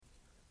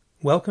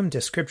Welcome to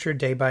Scripture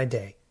Day by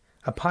Day,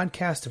 a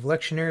podcast of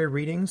lectionary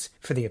readings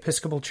for the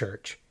Episcopal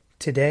Church.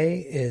 Today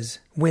is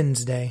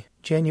Wednesday,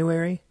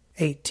 January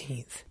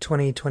 18th,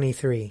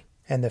 2023,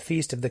 and the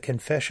Feast of the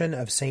Confession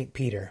of St.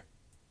 Peter.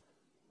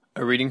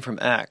 A reading from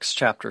Acts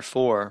chapter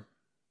 4.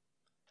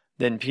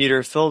 Then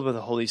Peter, filled with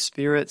the Holy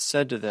Spirit,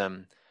 said to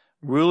them,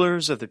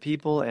 "Rulers of the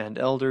people and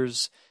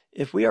elders,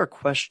 if we are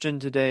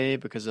questioned today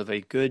because of a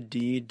good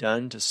deed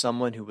done to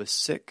someone who was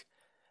sick,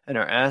 and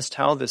are asked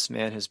how this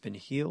man has been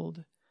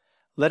healed,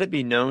 let it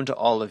be known to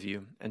all of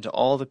you and to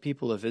all the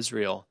people of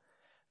Israel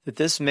that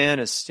this man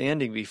is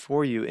standing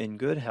before you in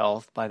good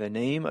health by the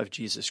name of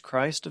Jesus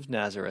Christ of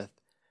Nazareth,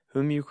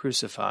 whom you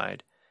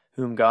crucified,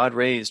 whom God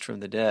raised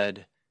from the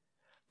dead.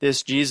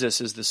 This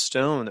Jesus is the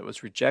stone that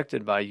was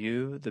rejected by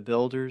you, the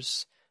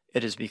builders.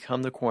 It has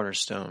become the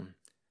cornerstone.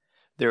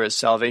 There is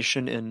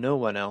salvation in no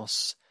one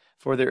else,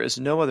 for there is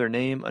no other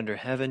name under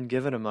heaven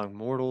given among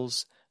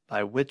mortals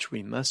by which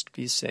we must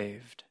be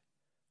saved."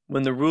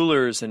 When the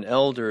rulers and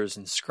elders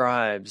and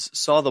scribes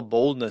saw the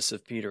boldness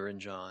of Peter and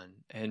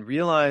John, and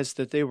realized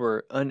that they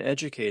were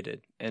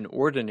uneducated and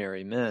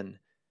ordinary men,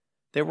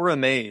 they were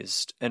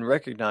amazed and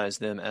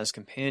recognized them as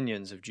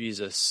companions of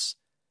Jesus.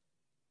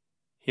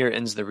 Here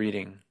ends the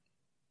reading.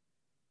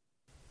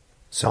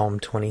 Psalm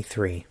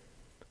 23.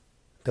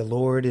 The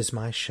Lord is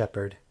my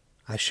shepherd,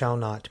 I shall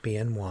not be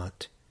in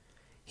want.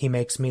 He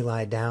makes me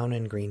lie down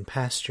in green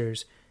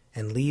pastures,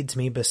 and leads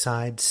me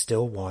beside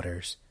still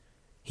waters.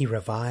 He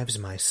revives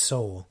my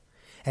soul,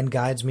 and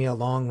guides me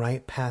along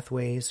right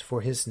pathways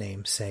for his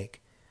name's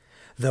sake.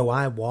 Though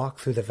I walk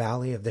through the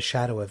valley of the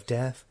shadow of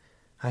death,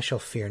 I shall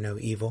fear no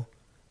evil,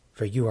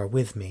 for you are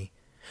with me.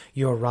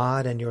 Your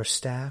rod and your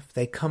staff,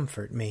 they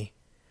comfort me.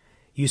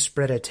 You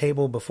spread a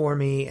table before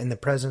me in the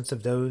presence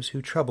of those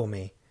who trouble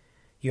me.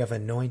 You have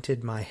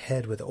anointed my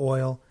head with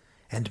oil,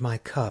 and my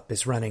cup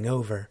is running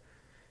over.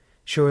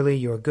 Surely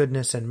your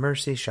goodness and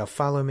mercy shall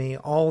follow me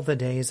all the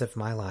days of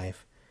my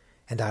life,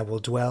 and I will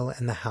dwell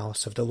in the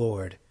house of the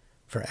Lord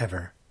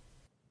forever.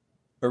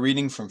 A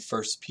reading from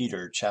 1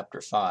 Peter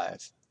chapter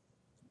 5.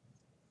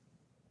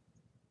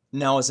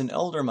 Now as an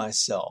elder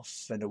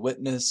myself, and a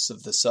witness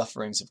of the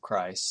sufferings of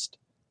Christ,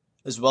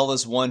 as well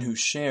as one who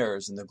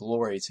shares in the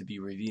glory to be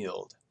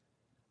revealed,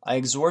 I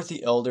exhort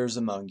the elders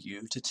among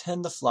you to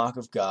tend the flock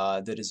of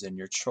God that is in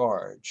your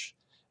charge,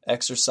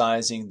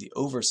 exercising the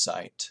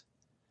oversight,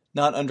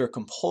 not under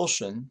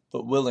compulsion,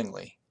 but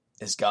willingly,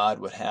 as God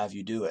would have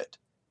you do it,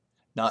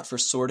 not for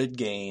sordid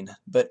gain,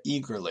 but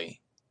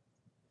eagerly.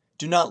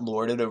 Do not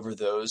lord it over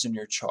those in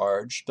your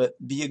charge,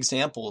 but be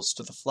examples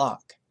to the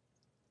flock.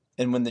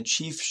 And when the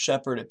chief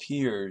shepherd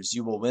appears,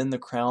 you will win the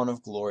crown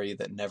of glory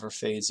that never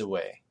fades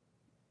away.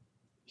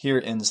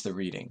 Here ends the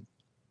reading.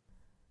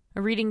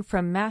 A reading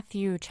from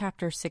Matthew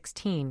chapter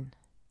 16.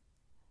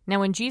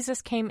 Now when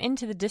Jesus came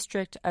into the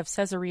district of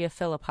Caesarea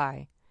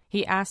Philippi,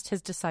 he asked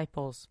his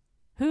disciples,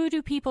 "Who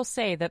do people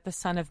say that the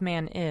Son of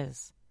Man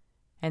is?"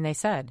 And they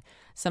said,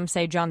 "Some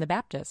say John the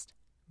Baptist,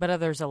 but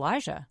others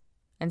Elijah,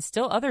 and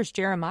still others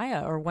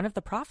Jeremiah or one of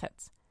the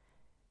prophets."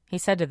 He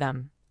said to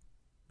them,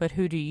 "But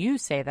who do you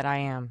say that I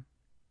am?"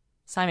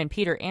 Simon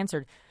Peter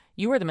answered,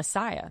 "You are the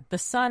Messiah, the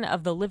Son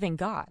of the living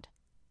God."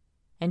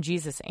 And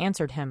Jesus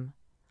answered him,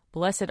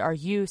 "Blessed are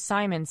you,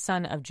 Simon,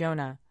 son of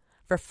Jonah,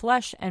 for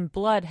flesh and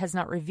blood has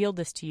not revealed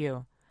this to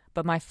you,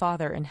 but my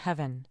Father in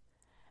heaven.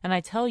 And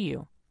I tell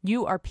you,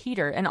 you are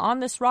Peter, and on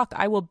this rock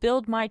I will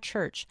build my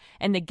church,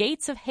 and the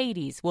gates of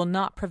Hades will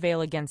not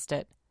prevail against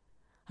it.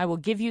 I will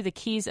give you the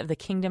keys of the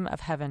kingdom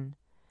of heaven.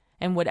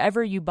 And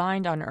whatever you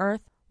bind on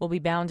earth will be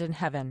bound in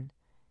heaven,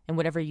 and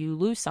whatever you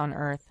loose on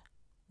earth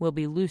will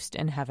be loosed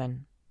in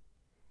heaven."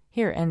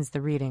 Here ends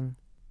the reading.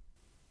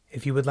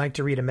 If you would like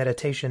to read a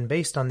meditation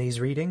based on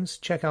these readings,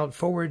 check out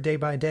Forward Day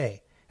by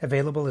Day,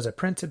 available as a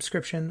print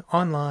subscription,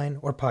 online,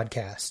 or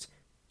podcast.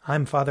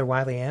 I'm Father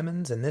Wiley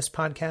Ammons, and this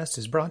podcast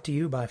is brought to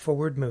you by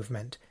Forward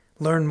Movement.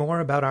 Learn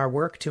more about our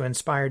work to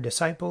inspire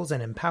disciples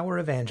and empower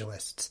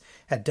evangelists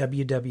at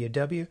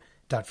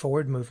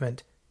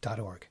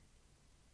www.forwardmovement.org.